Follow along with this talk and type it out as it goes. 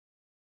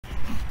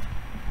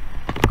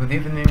Good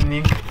evening,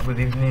 Nick. Good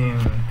evening,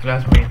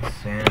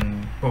 classmates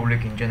and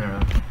public in general.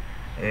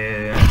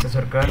 I'm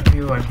Cesar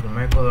Carpio. I'm from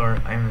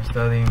Ecuador. I'm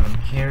studying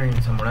here in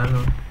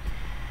Zamorano,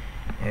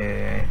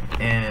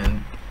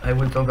 and I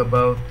will talk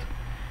about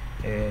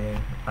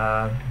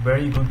a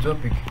very good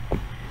topic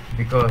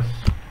because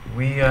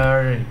we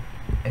are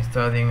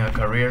studying a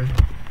career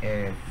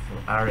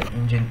for our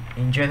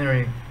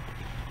engineering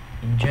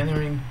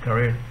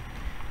career.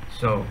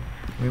 So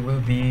we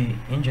will be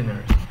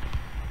engineers.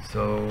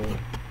 So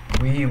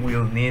we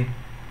will need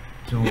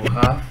to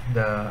have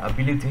the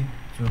ability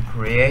to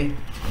create,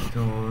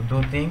 to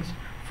do things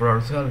for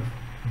ourselves,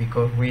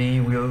 because we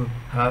will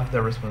have the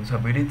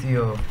responsibility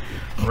of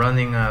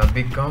running a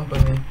big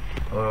company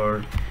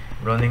or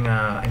running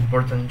an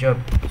important job.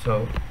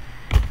 So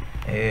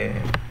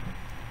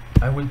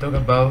I will talk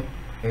about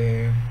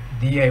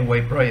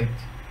DIY project,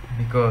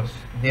 because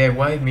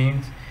DIY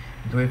means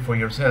do it for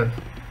yourself.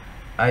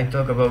 I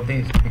talk about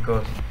this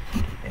because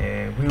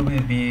we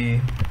will be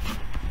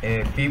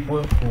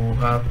people who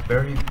have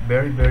very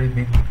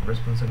big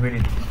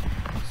responsibilities.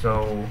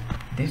 So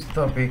this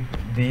topic,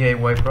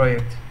 DIY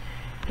project,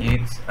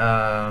 it's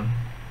a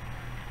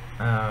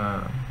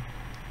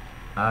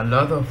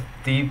lot of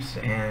tips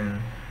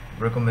and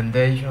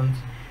recommendations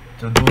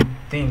to do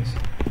things,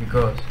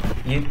 because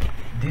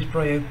this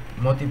project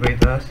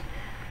motivates us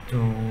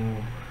to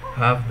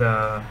have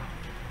the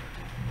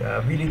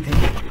ability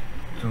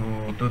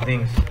to do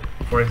things.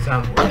 For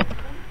example,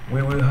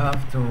 we will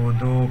have to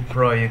do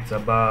projects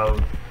about,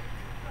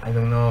 I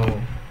don't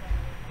know,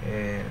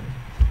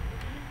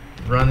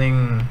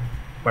 running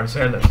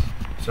parcelas.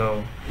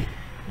 So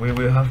we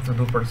will have to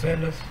do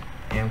parcelas,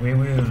 and we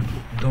will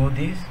do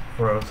this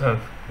for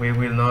ourselves. We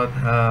will not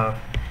have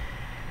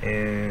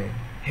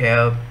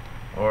help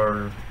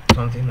or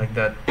something like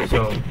that.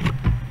 So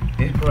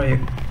this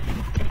project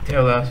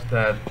tells us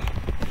that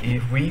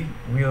if we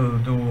will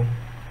do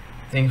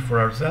things for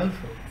ourselves,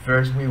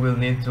 first we will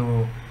need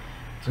to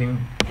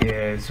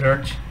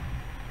search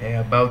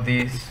about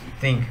this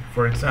thing.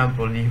 For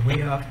example, if we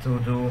have to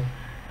do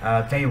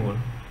a table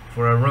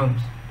for our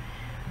rooms,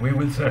 we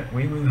will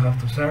have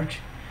to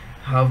search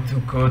how to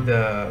cut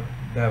the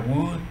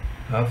wood,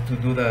 how to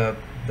do the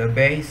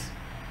base.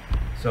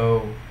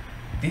 So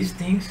these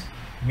things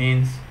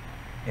means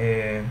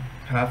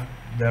have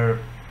the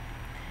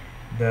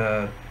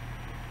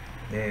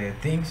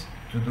things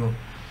to do.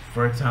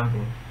 For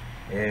example,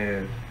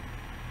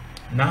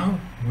 now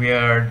we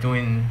are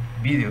doing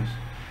videos,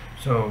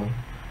 so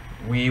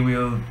we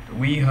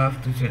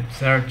have to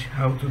search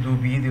how to do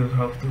videos,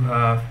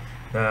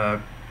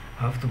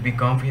 how to be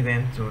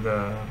confident to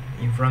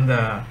in front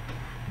the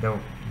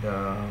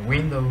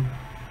window.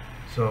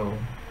 So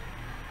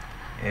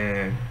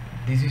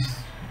this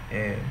is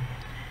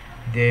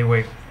the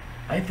way.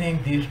 I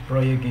think this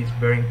project is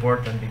very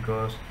important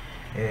because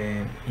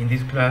in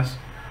this class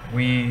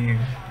we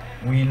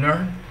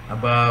learn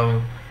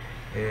about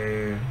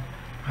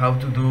how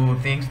to do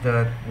things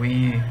that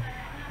we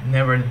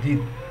never did.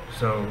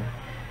 So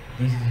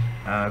this is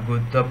a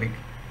good topic.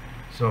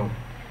 So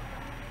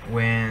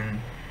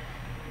when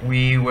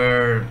we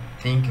were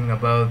thinking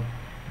about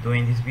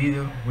doing this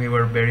video, we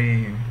were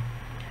very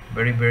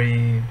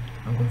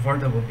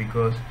uncomfortable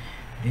because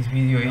this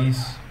video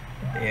is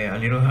a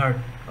little hard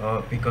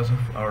because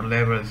of our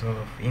levels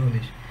of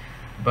English.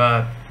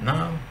 But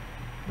now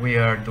we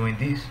are doing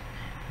this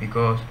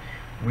because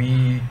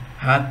we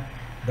had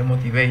the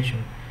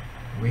motivation.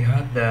 We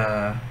had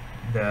the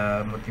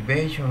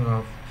motivation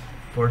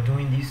for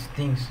doing these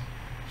things.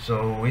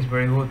 So it's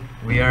very good.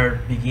 We are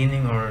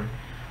beginning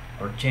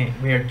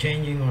we are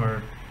changing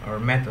our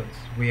methods.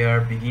 We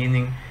are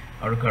beginning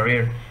our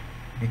career,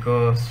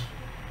 because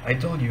I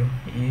told you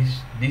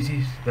this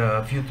is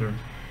the future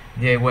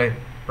DIY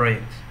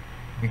projects.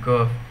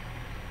 Because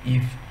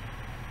if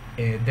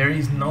there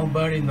is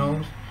nobody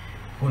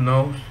who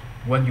knows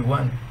what you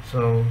want,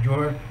 so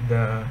you're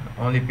the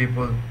only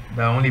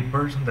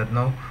person that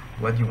know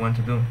what you want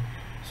to do.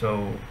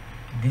 So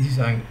this is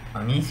an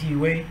easy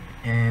way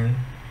and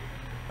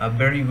a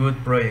very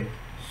good project.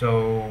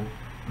 So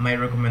my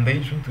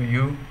recommendation to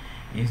you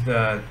is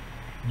that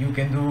you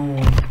can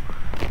do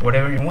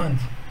whatever you want.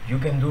 You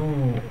can do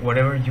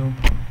whatever you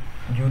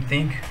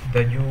think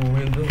that you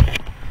will do.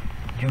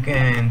 You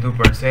can do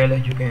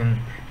parcelas, you can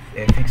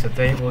fix a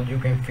table, you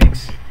can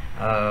fix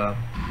a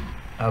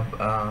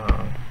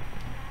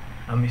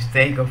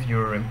mistake of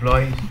your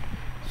employees.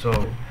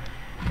 So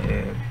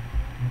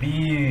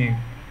be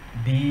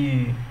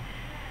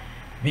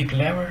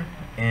clever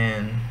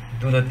and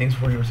do the things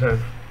for yourself,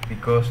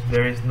 because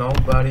there is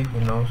nobody who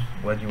knows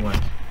what you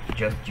want,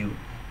 just you,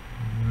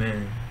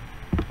 man.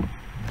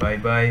 Bye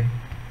bye,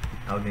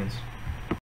 audience.